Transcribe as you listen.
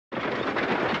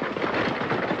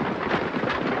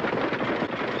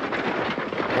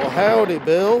Howdy,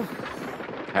 Bill.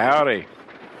 Howdy.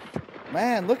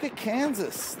 Man, look at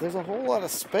Kansas. There's a whole lot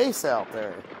of space out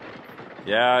there.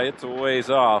 Yeah, it's a ways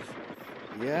off.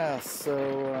 Yeah,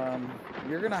 so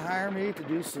you're going to hire me to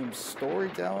do some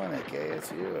storytelling at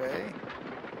KSU, eh?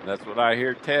 That's what I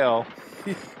hear tell.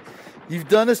 You've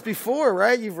done this before,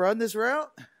 right? You've run this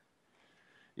route?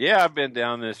 Yeah, I've been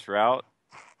down this route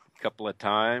a couple of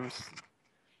times.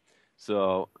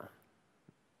 So,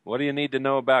 what do you need to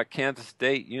know about Kansas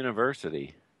State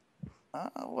University?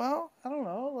 Well, I don't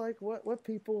know, like what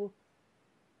people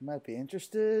might be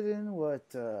interested in, what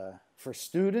for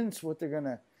students, what they're going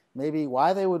to maybe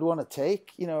why they would want to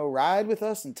take, ride with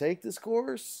us and take this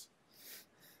course.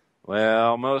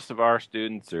 Well, most of our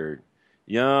students are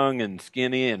young and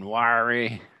skinny and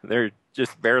wiry. They're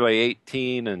just barely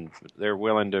 18 and they're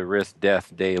willing to risk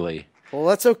death daily. Well,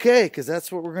 that's okay, because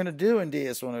that's what we're going to do in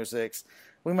DS 106.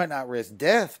 We might not risk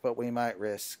death, but we might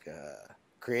risk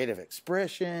creative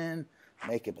expression,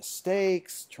 making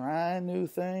mistakes, trying new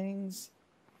things.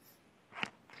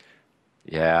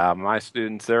 Yeah, my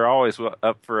students, they're always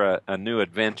up for a new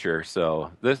adventure,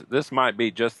 so this might be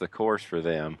just the course for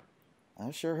them. I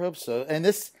sure hope so. And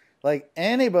this, like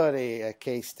anybody at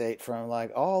K-State from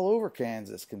like all over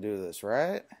Kansas can do this,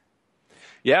 right?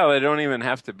 Yeah, they don't even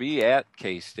have to be at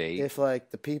K-State. If like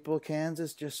the people of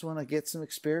Kansas just want to get some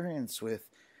experience with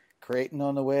creating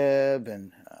on the web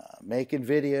and making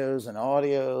videos and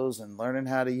audios and learning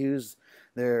how to use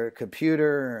their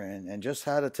computer and just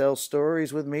how to tell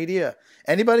stories with media.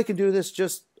 Anybody can do this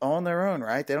just on their own,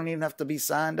 right? They don't even have to be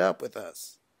signed up with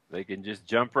us. They can just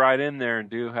jump right in there and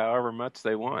do however much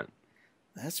they want.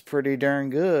 That's pretty darn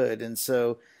good. And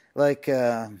so, like,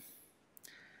 boy,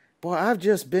 I've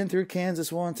just been through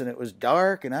Kansas once and it was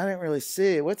dark and I didn't really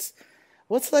see it.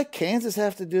 What's like Kansas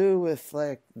have to do with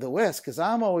like the West? Because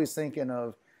I'm always thinking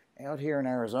of out here in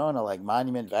Arizona, like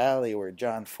Monument Valley, where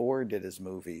John Ford did his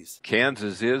movies.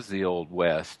 Kansas is the Old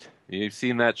West. You've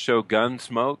seen that show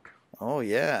Gunsmoke? Oh,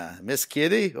 yeah. Miss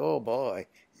Kitty? Oh, boy.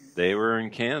 They were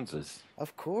in Kansas.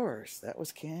 Of course. That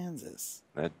was Kansas.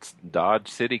 That's Dodge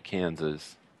City,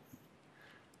 Kansas.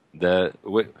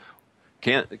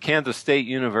 Kansas State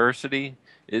University,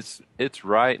 it's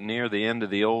right near the end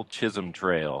of the old Chisholm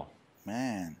Trail.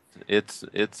 Man.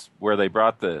 It's where they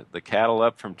brought the cattle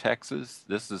up from Texas.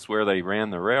 This is where they ran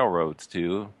the railroads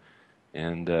to,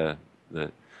 and the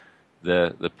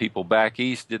people back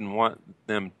east didn't want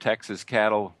them Texas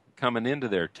cattle coming into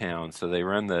their town, so they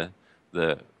run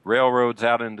the railroads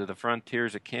out into the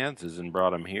frontiers of Kansas and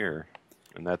brought them here,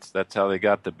 and that's how they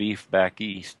got the beef back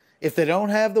east. If they don't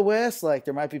have the West, like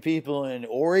there might be people in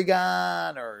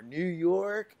Oregon or New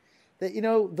York that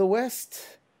the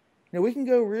West. We can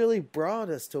go really broad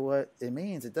as to what it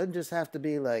means. It doesn't just have to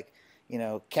be like,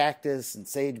 cactus and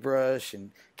sagebrush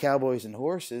and cowboys and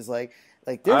horses. Like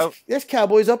there's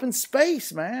cowboys up in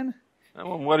space, man.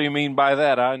 What do you mean by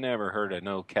that? I never heard of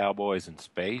no cowboys in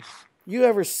space. You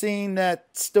ever seen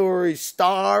that story,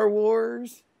 Star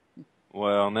Wars?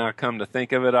 Well, now come to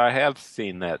think of it, I have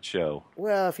seen that show.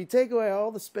 Well, if you take away all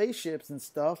the spaceships and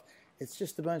stuff, it's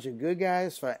just a bunch of good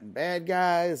guys fighting bad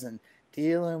guys and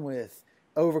dealing with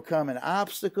overcoming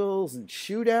obstacles and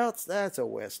shootouts. That's a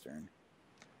Western.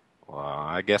 Well,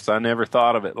 I guess I never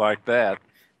thought of it like that.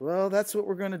 Well, that's what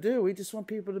we're going to do. We just want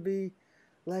people to be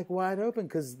like wide open,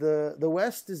 because the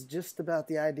West is just about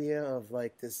the idea of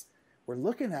like this. We're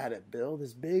looking at it, Bill,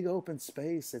 this big open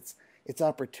space. It's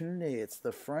opportunity. It's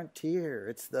the frontier.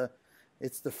 It's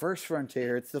the first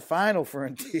frontier. It's the final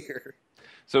frontier.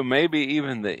 So maybe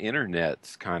even the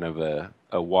internet's kind of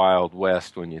a wild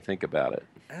west when you think about it.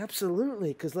 Absolutely,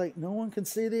 because like no one can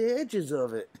see the edges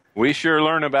of it. We sure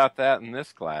learn about that in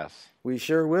this class. We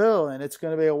sure will, and it's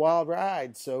going to be a wild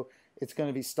ride. So it's going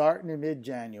to be starting in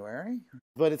mid-January,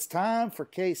 but it's time for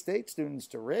K-State students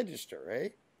to register,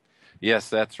 right? Yes,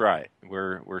 that's right.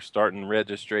 We're starting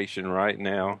registration right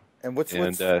now. And what's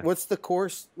the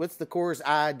course? What's the course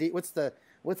ID? What's the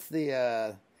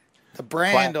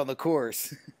brand on the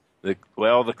course? The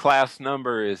class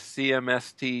number is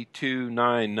CMST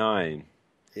 299.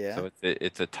 Yeah. So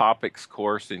it's a topics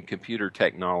course in computer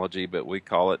technology, but we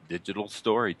call it digital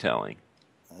storytelling.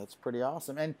 That's pretty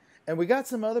awesome. And we got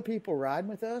some other people riding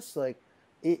with us, like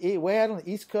way out on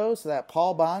the East Coast. That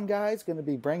Paul Bond guy is going to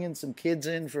be bringing some kids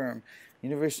in from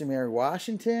University of Mary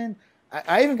Washington.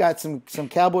 I even got some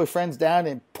cowboy friends down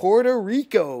in Puerto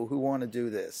Rico who want to do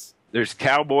this. There's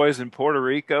cowboys in Puerto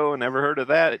Rico. Never heard of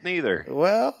that neither.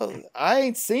 Well, I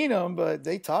ain't seen them, but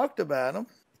they talked about them.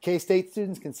 K-State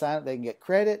students can sign up. They can get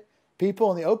credit, people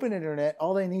on the open internet,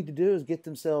 all they need to do is get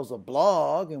themselves a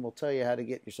blog, and we'll tell you how to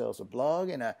get yourselves a blog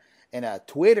and a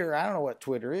Twitter. I don't know what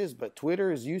Twitter is, but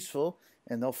Twitter is useful,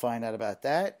 and they'll find out about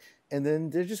that. And then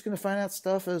they're just going to find out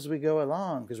stuff as we go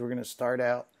along, because we're going to start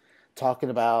out talking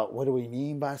about what do we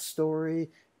mean by story,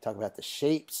 talk about the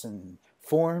shapes and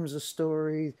forms of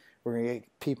story. We're going to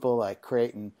get people like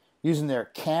using their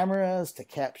cameras to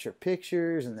capture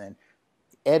pictures and then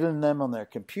editing them on their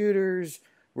computers.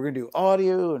 We're going to do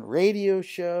audio and radio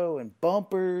show and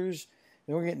bumpers.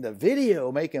 And we're getting the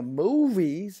video, making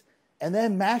movies, and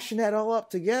then mashing that all up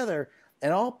together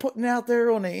and all putting out there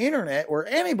on the internet where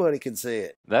anybody can see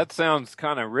it. That sounds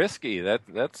kind of risky.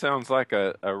 That sounds like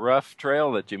a rough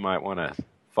trail that you might want to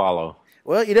follow.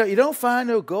 Well, you don't find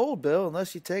no gold, Bill,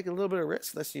 unless you take a little bit of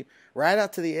risk, unless you ride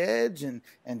out to the edge and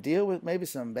deal with maybe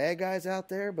some bad guys out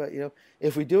there. But,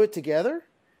 if we do it together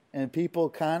and people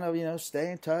kind of,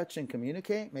 stay in touch and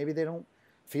communicate, maybe they don't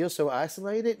feel so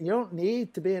isolated. You don't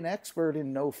need to be an expert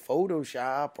in no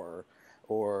Photoshop or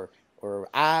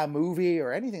iMovie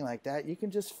or anything like that.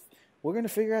 We're going to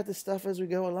figure out this stuff as we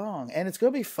go along, and it's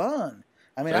going to be fun.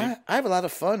 I mean, I have a lot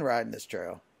of fun riding this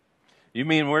trail. You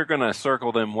mean we're going to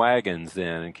circle them wagons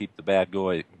then and keep the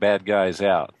bad guys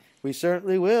out? We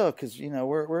certainly will, because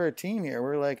we're a team here.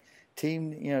 We're like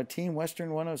team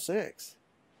Western 106.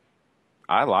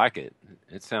 I like it.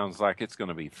 It sounds like it's going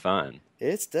to be fun.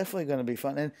 It's definitely going to be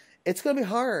fun, and it's going to be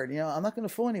hard. I'm not going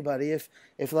to fool anybody if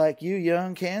like you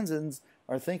young Kansans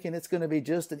are thinking it's going to be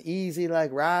just an easy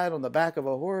like ride on the back of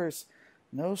a horse.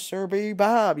 No, sir,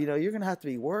 Bob. You're going to have to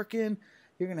be working.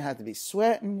 You're going to have to be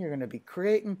sweating. You're going to be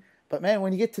creating. But man,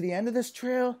 when you get to the end of this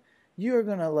trail, you're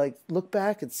going to like look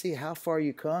back and see how far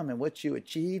you come and what you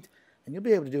achieved. And you'll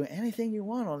be able to do anything you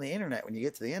want on the internet when you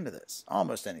get to the end of this.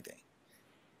 Almost anything.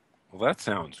 Well, that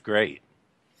sounds great.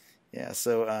 Yeah.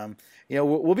 So,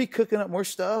 we'll be cooking up more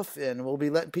stuff, and we'll be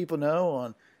letting people know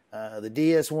on the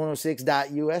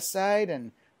DS106.us site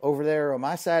and over there on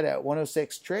my side at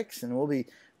 106 Tricks. And we'll be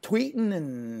tweeting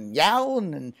and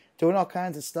yowling and doing all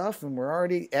kinds of stuff. And we're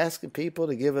already asking people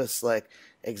to give us like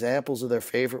examples of their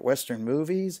favorite Western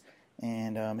movies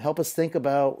and help us think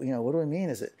about, what do we mean?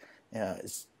 Is it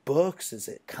books? Is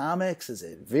it comics? Is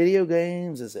it video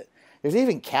games? There's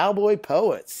even cowboy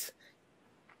poets.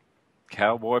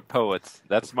 Cowboy poets.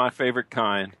 That's my favorite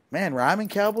kind. Man, rhyming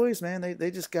cowboys, man, they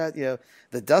just got,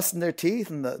 the dust in their teeth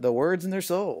and the words in their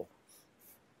soul.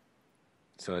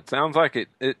 So it sounds like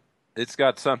it's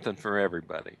got something for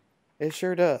everybody. It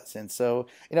sure does. And so,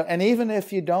 and even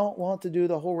if you don't want to do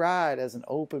the whole ride as an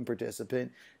open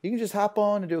participant, you can just hop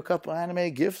on and do a couple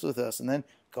animated GIFs with us and then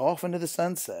go off into the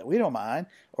sunset. We don't mind.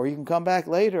 Or you can come back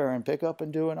later and pick up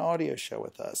and do an audio show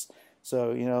with us.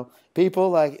 So, people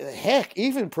like, heck,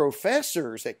 even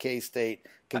professors at K-State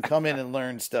can come in and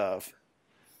learn stuff.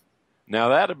 Now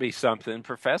that'll be something.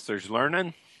 Professors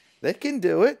learning. They can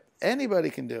do it. Anybody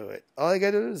can do it. All they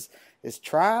got to do is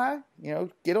try,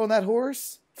 get on that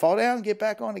horse, fall down, get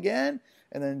back on again,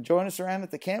 and then join us around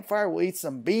at the campfire. We'll eat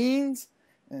some beans,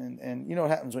 and you know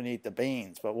what happens when you eat the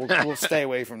beans, but we'll stay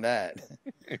away from that.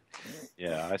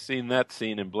 Yeah, I seen that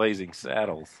scene in Blazing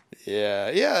Saddles.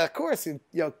 Yeah, of course.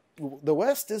 The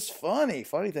West is funny.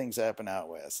 Funny things happen out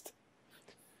west.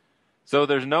 So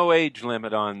there's no age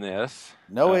limit on this.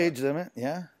 No age limit,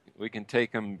 yeah. We can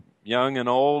take them young and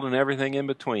old and everything in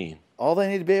between. All they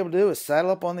need to be able to do is saddle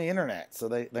up on the internet. So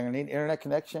they're going to need internet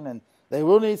connection, and they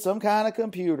will need some kind of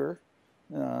computer.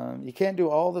 You can't do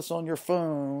all this on your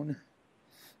phone.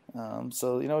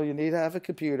 So, you need to have a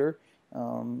computer.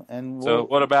 So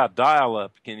what about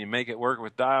dial-up? Can you make it work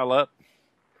with dial-up?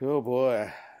 Oh,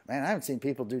 boy. Man, I haven't seen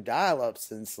people do dial-up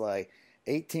since,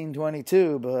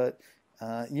 1822, but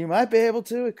you might be able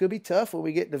to. It could be tough when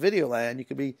we get to Video Land. You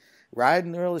could be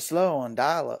riding really slow on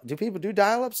dial-up. Do people do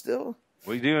dial-up still?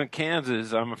 We do in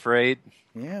Kansas, I'm afraid.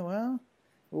 Yeah, well,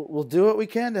 we'll do what we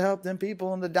can to help them people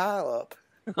on the dial-up.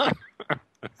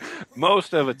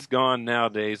 Most of it's gone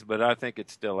nowadays, but I think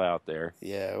it's still out there.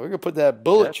 Yeah, we're going to put that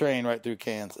bullet train right through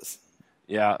Kansas.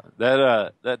 Yeah,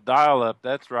 that dial-up,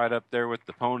 that's right up there with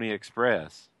the Pony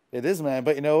Express. It is, man.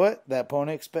 But you know what? That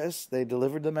Pony Express, they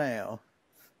delivered the mail.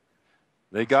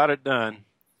 They got it done.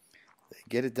 They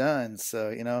get it done.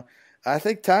 So, I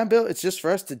think time, Bill, it's just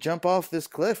for us to jump off this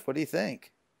cliff. What do you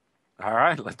think? All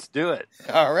right, let's do it.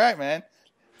 All right, man.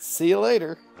 See you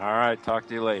later. All right, talk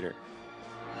to you later.